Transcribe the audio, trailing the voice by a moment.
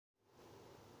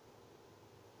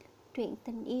Truyện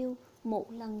tình yêu,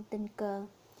 một lần tình cờ.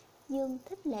 Dương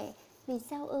thích Lệ, vì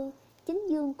sao ư? Chính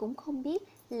Dương cũng không biết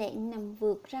Lệ nằm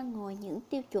vượt ra ngoài những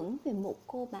tiêu chuẩn về một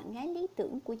cô bạn gái lý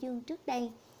tưởng của Dương trước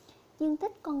đây. Dương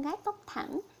thích con gái tóc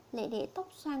thẳng, Lệ để tóc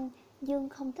xoăn. Dương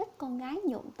không thích con gái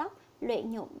nhuộm tóc, Lệ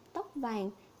nhuộm tóc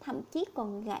vàng, thậm chí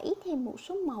còn gãy thêm một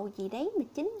số màu gì đấy mà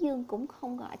chính Dương cũng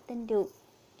không gọi tên được.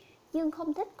 Dương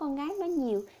không thích con gái nói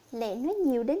nhiều, Lệ nói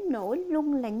nhiều đến nỗi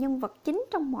luôn là nhân vật chính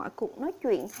trong mọi cuộc nói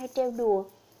chuyện hay trêu đùa.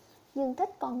 Dương thích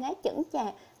con gái chững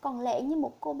chạc, còn Lệ như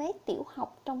một cô bé tiểu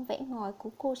học trong vẻ ngoài của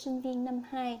cô sinh viên năm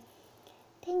 2.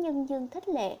 Thế nhưng Dương thích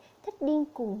Lệ, thích điên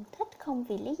cuồng, thích không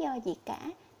vì lý do gì cả,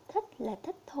 thích là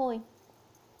thích thôi.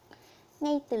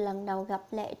 Ngay từ lần đầu gặp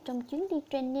Lệ trong chuyến đi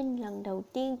training lần đầu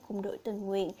tiên cùng đội tình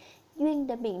nguyện, Duyên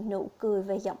đã bị nụ cười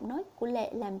và giọng nói của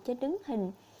Lệ làm cho đứng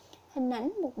hình. Hình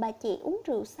ảnh một bà chị uống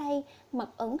rượu say, mặt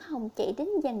ửng hồng chạy đến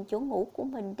giành chỗ ngủ của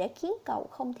mình đã khiến cậu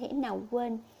không thể nào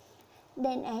quên.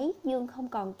 Đêm ấy, Dương không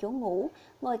còn chỗ ngủ,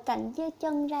 ngồi cạnh giơ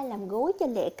chân ra làm gối cho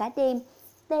Lệ cả đêm,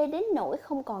 tê đến nỗi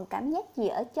không còn cảm giác gì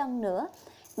ở chân nữa.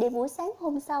 Để buổi sáng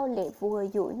hôm sau Lệ vừa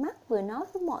dụi mắt vừa nói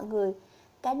với mọi người: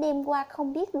 cả đêm qua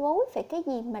không biết gối phải cái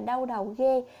gì mà đau đầu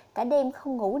ghê, cả đêm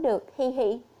không ngủ được, hi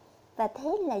hi. Và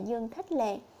thế là Dương thích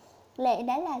Lệ. Lệ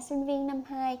đã là sinh viên năm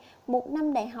 2, một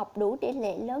năm đại học đủ để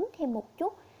Lệ lớn thêm một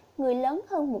chút, người lớn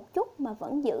hơn một chút mà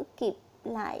vẫn giữ kịp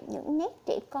lại những nét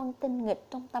trẻ con tinh nghịch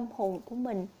trong tâm hồn của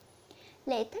mình.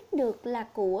 Lệ thích được là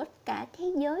của cả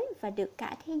thế giới và được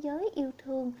cả thế giới yêu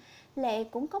thương. Lệ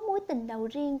cũng có mối tình đầu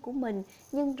riêng của mình,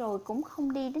 nhưng rồi cũng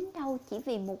không đi đến đâu chỉ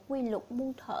vì một quy luật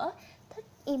muôn thuở, thích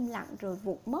im lặng rồi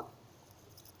vụt mất.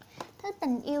 Thứ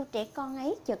tình yêu trẻ con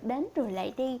ấy chợt đến rồi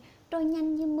lại đi, trôi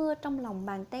nhanh như mưa trong lòng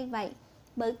bàn tay vậy.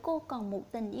 Bởi cô còn một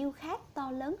tình yêu khác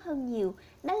to lớn hơn nhiều,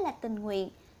 đó là tình nguyện.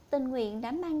 Tình nguyện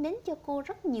đã mang đến cho cô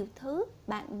rất nhiều thứ: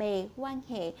 bạn bè, quan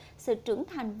hệ, sự trưởng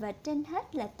thành và trên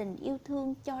hết là tình yêu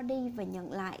thương cho đi và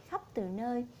nhận lại khắp từ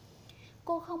nơi.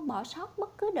 Cô không bỏ sót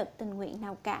bất cứ đợt tình nguyện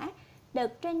nào cả.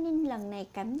 Đợt training lần này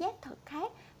cảm giác thật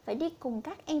khác, phải đi cùng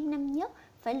các em năm nhất,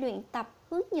 phải luyện tập,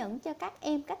 hướng dẫn cho các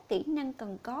em các kỹ năng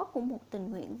cần có của một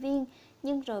tình nguyện viên.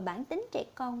 Nhưng rồi bản tính trẻ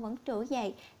con vẫn trỗi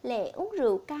dậy, Lệ uống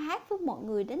rượu ca hát với mọi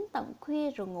người đến tận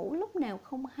khuya rồi ngủ lúc nào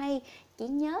không hay, chỉ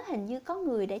nhớ hình như có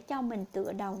người đã cho mình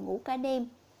tựa đầu ngủ cả đêm.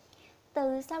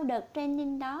 Từ sau đợt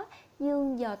training đó,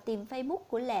 Dương dò tìm Facebook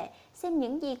của Lệ, xem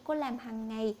những gì cô làm hàng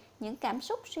ngày, những cảm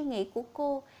xúc suy nghĩ của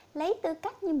cô, lấy tư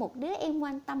cách như một đứa em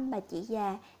quan tâm bà chị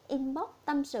già, inbox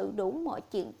tâm sự đủ mọi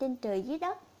chuyện trên trời dưới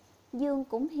đất. Dương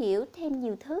cũng hiểu thêm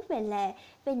nhiều thứ về Lệ,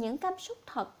 về những cảm xúc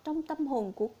thật trong tâm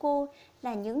hồn của cô,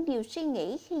 là những điều suy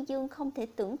nghĩ khi Dương không thể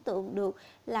tưởng tượng được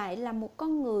lại là một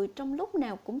con người trong lúc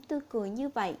nào cũng tươi cười như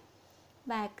vậy.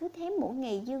 Và cứ thế mỗi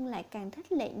ngày Dương lại càng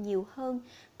thích Lệ nhiều hơn.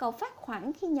 Cậu phát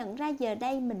hoảng khi nhận ra giờ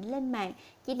đây mình lên mạng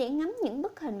chỉ để ngắm những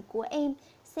bức hình của em,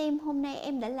 xem hôm nay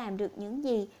em đã làm được những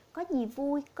gì, có gì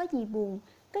vui, có gì buồn.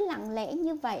 Cứ lặng lẽ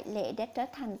như vậy, Lệ đã trở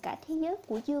thành cả thế giới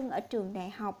của Dương ở trường đại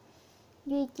học.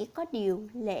 Duy chỉ có điều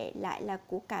Lệ lại là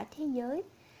của cả thế giới.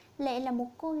 Lệ là một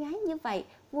cô gái như vậy,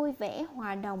 vui vẻ,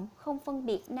 hòa đồng, không phân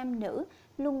biệt nam nữ,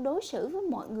 luôn đối xử với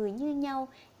mọi người như nhau,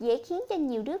 dễ khiến cho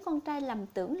nhiều đứa con trai lầm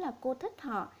tưởng là cô thích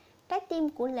họ. Trái tim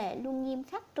của Lệ luôn nghiêm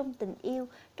khắc trong tình yêu,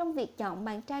 trong việc chọn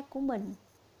bạn trai của mình.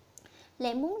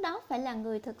 Lệ muốn đó phải là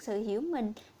người thực sự hiểu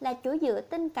mình, là chỗ dựa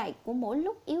tin cậy của mỗi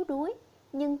lúc yếu đuối.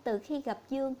 Nhưng từ khi gặp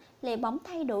Dương, Lệ bỗng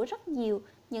thay đổi rất nhiều,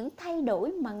 những thay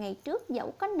đổi mà ngày trước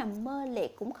dẫu có nằm mơ Lệ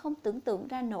cũng không tưởng tượng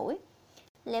ra nổi.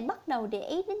 Lệ bắt đầu để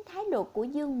ý đến thái độ của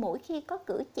Dương mỗi khi có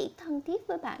cử chỉ thân thiết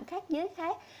với bạn khác giới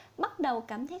khác, bắt đầu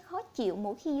cảm thấy khó chịu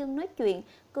mỗi khi Dương nói chuyện,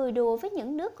 cười đùa với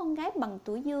những đứa con gái bằng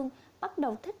tuổi Dương, bắt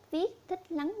đầu thích viết, thích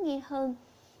lắng nghe hơn.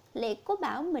 Lệ cố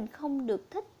bảo mình không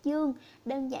được thích Dương,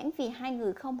 đơn giản vì hai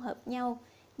người không hợp nhau.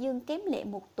 Dương kém Lệ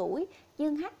 1 tuổi,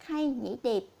 Dương hát hay, nhảy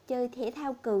đẹp, chơi thể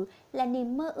thao cừ là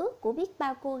niềm mơ ước của biết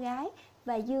bao cô gái,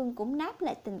 và Dương cũng đáp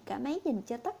lại tình cảm ấy dành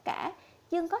cho tất cả.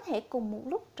 Dương có thể cùng một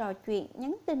lúc trò chuyện,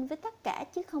 nhắn tin với tất cả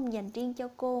chứ không dành riêng cho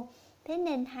cô. Thế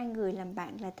nên hai người làm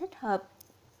bạn là thích hợp.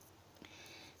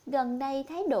 Gần đây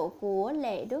thái độ của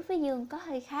Lệ đối với Dương có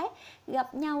hơi khác.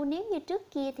 Gặp nhau nếu như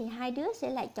trước kia thì hai đứa sẽ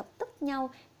lại chọc tức nhau,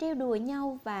 trêu đùa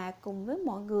nhau và cùng với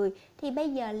mọi người, thì bây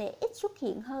giờ Lệ ít xuất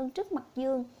hiện hơn trước mặt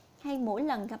Dương. Hay mỗi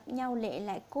lần gặp nhau Lệ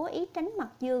lại cố ý tránh mặt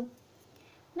Dương.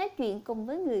 Nói chuyện cùng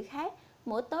với người khác,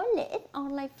 mỗi tối Lệ ít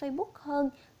online Facebook hơn.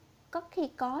 Có khi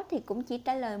có thì cũng chỉ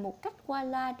trả lời một cách qua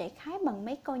loa để khái bằng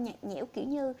mấy câu nhạt nhẽo kiểu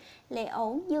như: Lệ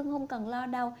ổn, Dương không cần lo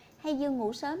đâu, hay Dương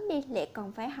ngủ sớm đi, Lệ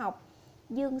còn phải học.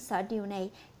 Dương sợ điều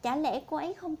này, chả lẽ cô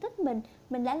ấy không thích mình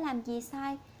đã làm gì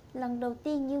sai? Lần đầu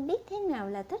tiên Dương biết thế nào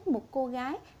là thích một cô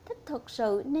gái, thích thực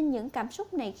sự, nên những cảm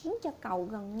xúc này khiến cho cậu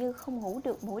gần như không ngủ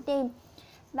được mỗi đêm.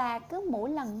 Và cứ mỗi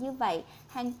lần như vậy,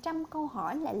 hàng trăm câu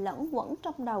hỏi lại lẫn quẩn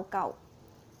trong đầu cậu.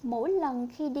 Mỗi lần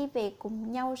khi đi về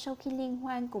cùng nhau sau khi liên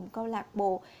hoan cùng câu lạc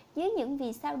bộ, dưới những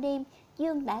vì sao đêm,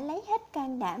 Dương đã lấy hết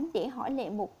can đảm để hỏi Lệ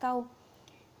một câu: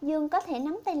 Dương có thể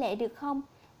nắm tay Lệ được không?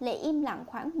 Lệ im lặng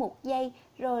khoảng 1 giây,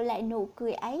 rồi lại nụ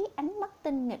cười ấy, ánh mắt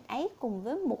tinh nghịch ấy cùng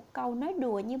với một câu nói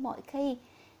đùa như mọi khi: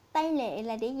 Tay Lệ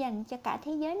là để dành cho cả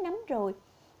thế giới nắm rồi.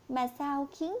 Mà sao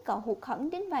khiến cậu hụt hẫng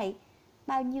đến vậy?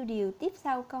 Bao nhiêu điều tiếp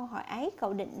sau câu hỏi ấy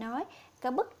cậu định nói,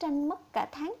 cả bức tranh mất cả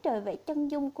tháng trời vẽ chân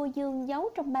dung cô Dương giấu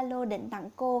trong ba lô định tặng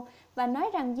cô, và nói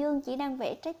rằng Dương chỉ đang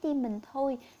vẽ trái tim mình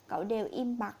thôi, cậu đều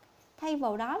im bặt. Thay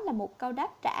vào đó là một câu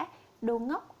đáp trả: Đồ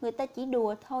ngốc, người ta chỉ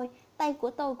đùa thôi, tay của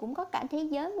tôi cũng có cả thế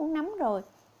giới muốn nắm rồi.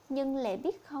 Nhưng Lệ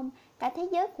biết không, cả thế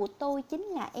giới của tôi chính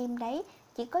là em đấy,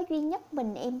 chỉ có duy nhất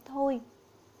mình em thôi.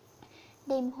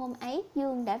 Đêm hôm ấy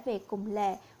Dương đã về cùng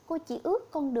Lệ. Cô chỉ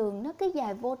ước con đường nó cứ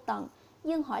dài vô tận.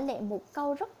 Dương hỏi Lệ một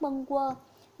câu rất bâng quơ,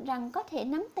 rằng có thể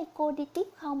nắm tay cô đi tiếp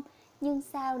không? Nhưng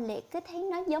sao Lệ cứ thấy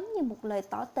nó giống như một lời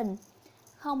tỏ tình.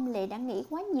 Không, Lệ đã nghĩ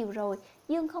quá nhiều rồi.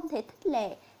 Dương không thể thích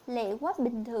Lệ. Lệ quá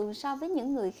bình thường so với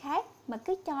những người khác, mà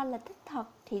cứ cho là thích thật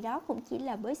thì đó cũng chỉ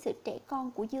là bởi sự trẻ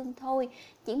con của Dương thôi.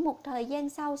 Chỉ một thời gian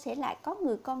sau sẽ lại có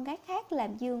người con gái khác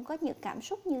làm Dương có những cảm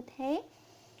xúc như thế.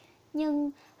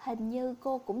 Nhưng hình như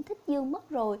cô cũng thích Dương mất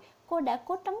rồi. Cô đã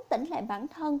cố trấn tĩnh lại bản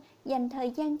thân, dành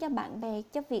thời gian cho bạn bè,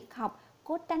 cho việc học,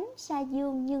 cố tránh xa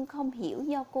Dương, nhưng không hiểu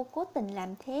do cô cố tình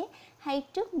làm thế, hay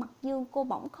trước mặt Dương cô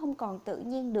bỗng không còn tự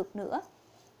nhiên được nữa,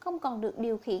 không còn được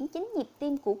điều khiển chính nhịp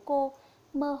tim của cô.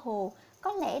 Mơ hồ,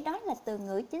 có lẽ đó là từ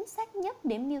ngữ chính xác nhất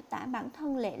để miêu tả bản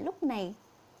thân Lệ lúc này.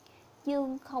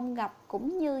 Dương không gặp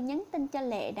cũng như nhắn tin cho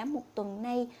Lệ đã 1 tuần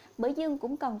nay, bởi Dương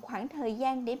cũng cần khoảng thời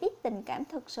gian để biết tình cảm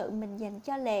thực sự mình dành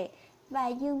cho Lệ. Và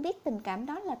Dương biết tình cảm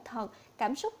đó là thật,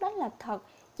 cảm xúc đó là thật,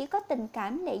 chỉ có tình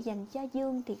cảm Lệ dành cho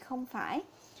Dương thì không phải.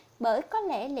 Bởi có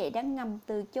lẽ Lệ đã ngầm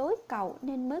từ chối cậu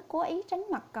nên mới cố ý tránh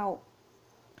mặt cậu.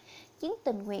 Chiến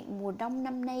tình nguyện mùa đông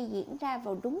năm nay diễn ra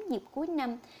vào đúng dịp cuối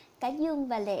năm. Cả Dương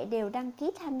và Lệ đều đăng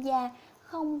ký tham gia,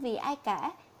 không vì ai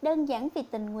cả, đơn giản vì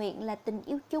tình nguyện là tình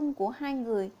yêu chung của hai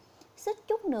người. Xích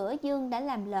chút nữa Dương đã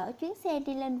làm lỡ chuyến xe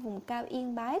đi lên vùng cao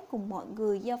Yên Bái cùng mọi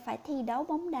người do phải thi đấu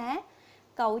bóng đá.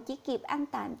 Cậu chỉ kịp ăn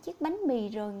tạm chiếc bánh mì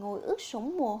rồi ngồi ướt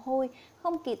sũng mồ hôi,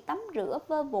 không kịp tắm rửa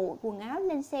vơ vội quần áo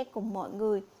lên xe cùng mọi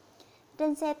người.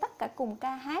 Trên xe tất cả cùng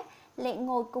ca hát, Lệ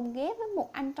ngồi cùng ghế với một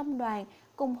anh trong đoàn,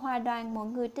 cùng hòa đoàn mọi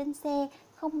người trên xe,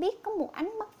 không biết có một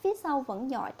ánh mắt phía sau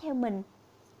vẫn dõi theo mình.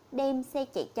 Đêm xe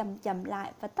chạy chậm chậm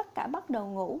lại và tất cả bắt đầu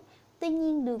ngủ. Tuy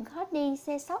nhiên đường khó đi,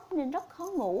 xe sóc nên rất khó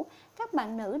ngủ. Các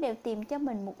bạn nữ đều tìm cho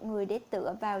mình một người để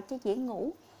tựa vào cho dễ ngủ.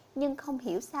 Nhưng không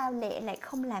hiểu sao Lệ lại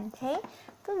không làm thế,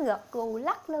 cứ gật gù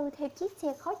lắc lư theo chiếc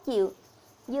xe khó chịu.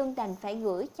 Dương đành phải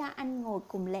gửi cho anh ngồi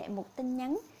cùng Lệ một tin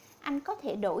nhắn: Anh có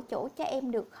thể đổ chỗ cho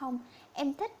em được không?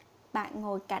 Em thích bạn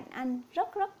ngồi cạnh anh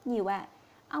rất rất nhiều ạ.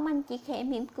 Ông anh chỉ khẽ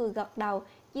mỉm cười gật đầu.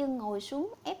 Dương ngồi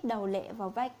xuống ép đầu Lệ vào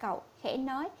vai cậu, khẽ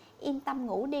nói: Yên tâm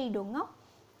ngủ đi đồ ngốc.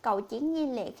 Cậu chỉ nghe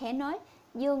Lệ khẽ nói: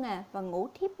 Dương à, và ngủ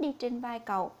thiếp đi trên vai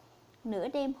cậu. Nửa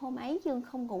đêm hôm ấy Dương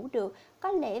không ngủ được,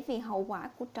 có lẽ vì hậu quả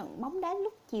của trận bóng đá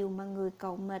lúc chiều mà người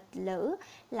cậu mệt lử,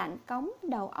 lạnh cống,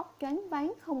 đầu óc choáng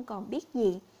váng không còn biết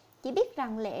gì. Chỉ biết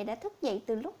rằng Lệ đã thức dậy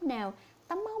từ lúc nào.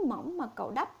 Tấm áo mỏng mà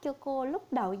cậu đắp cho cô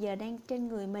lúc đầu giờ đang trên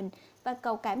người mình, và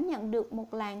cậu cảm nhận được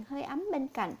một làn hơi ấm bên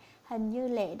cạnh, hình như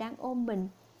Lệ đang ôm mình.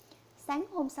 Sáng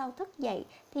hôm sau thức dậy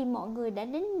thì mọi người đã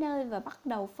đến nơi và bắt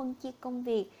đầu phân chia công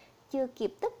việc. Chưa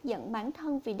kịp tức giận bản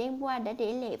thân vì đêm qua đã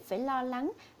để Lệ phải lo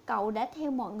lắng, cậu đã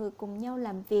theo mọi người cùng nhau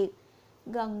làm việc.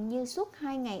 Gần như suốt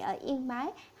 2 ngày ở Yên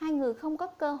Bái, hai người không có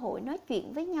cơ hội nói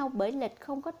chuyện với nhau bởi lịch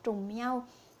không có trùng nhau.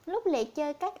 Lúc Lệ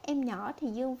chơi các em nhỏ thì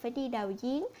Dương phải đi đào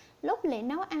giếng, lúc Lệ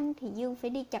nấu ăn thì Dương phải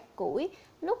đi chặt củi,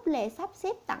 lúc Lệ sắp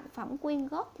xếp tặng phẩm quyên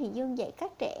góp thì Dương dạy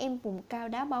các trẻ em vùng cao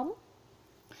đá bóng.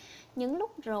 Những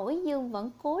lúc rỗi Dương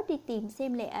vẫn cố đi tìm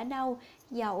xem Lệ ở đâu,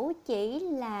 dẫu chỉ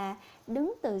là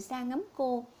đứng từ xa ngắm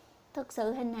cô. Thực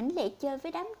sự hình ảnh Lệ chơi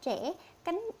với đám trẻ,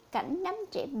 cảnh đám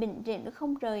trẻ bình rịnh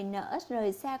không rời nở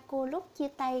rời xa cô lúc chia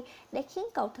tay để khiến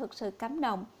cậu thực sự cảm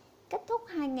động. Kết thúc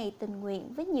 2 ngày tình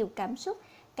nguyện với nhiều cảm xúc,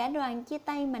 cả đoàn chia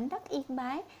tay mảnh đất Yên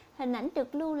Bái. Hình ảnh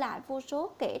được lưu lại vô số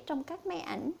kể trong các máy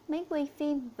ảnh, máy quay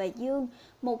phim, và Dương,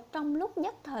 một trong lúc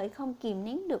nhất thời không kìm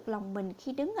nén được lòng mình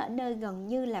khi đứng ở nơi gần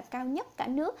như là cao nhất cả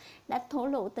nước, đã thổ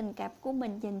lộ tình cảm của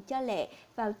mình dành cho Lệ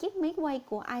vào chiếc máy quay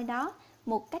của ai đó,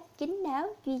 một cách kín đáo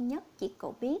duy nhất chỉ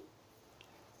cậu biết.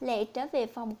 Lệ trở về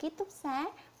phòng ký túc xá,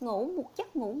 ngủ một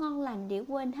giấc ngủ ngon lành để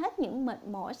quên hết những mệt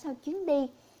mỏi sau chuyến đi.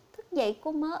 Thức dậy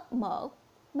cô mở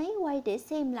máy quay để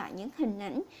xem lại những hình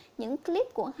ảnh, những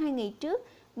clip của 2 ngày trước.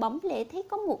 Bỗng Lệ thấy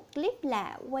có một clip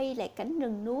lạ quay lại cảnh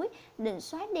rừng núi, định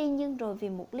xóa đi nhưng rồi vì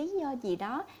một lý do gì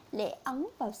đó, Lệ ấn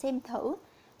vào xem thử.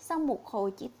 Sau một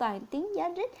hồi chỉ toàn tiếng gió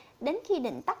rít, đến khi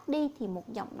định tắt đi thì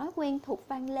một giọng nói quen thuộc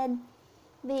vang lên.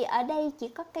 Vì ở đây chỉ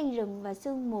có cây rừng và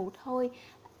sương mù thôi,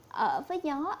 ở với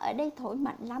gió ở đây thổi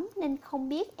mạnh lắm nên không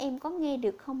biết em có nghe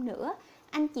được không nữa.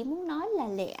 Anh chỉ muốn nói là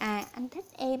Lệ à, anh thích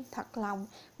em thật lòng,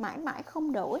 mãi mãi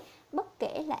không đổi. Bất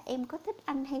kể là em có thích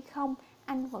anh hay không,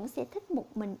 anh vẫn sẽ thích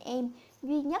một mình em,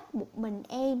 duy nhất một mình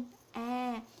em.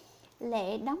 À,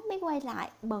 Lệ đóng máy quay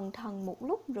lại, bần thần một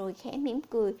lúc rồi khẽ mỉm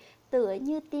cười, tựa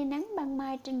như tia nắng ban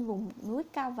mai trên vùng núi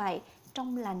cao vậy,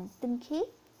 trong lành tinh khiết.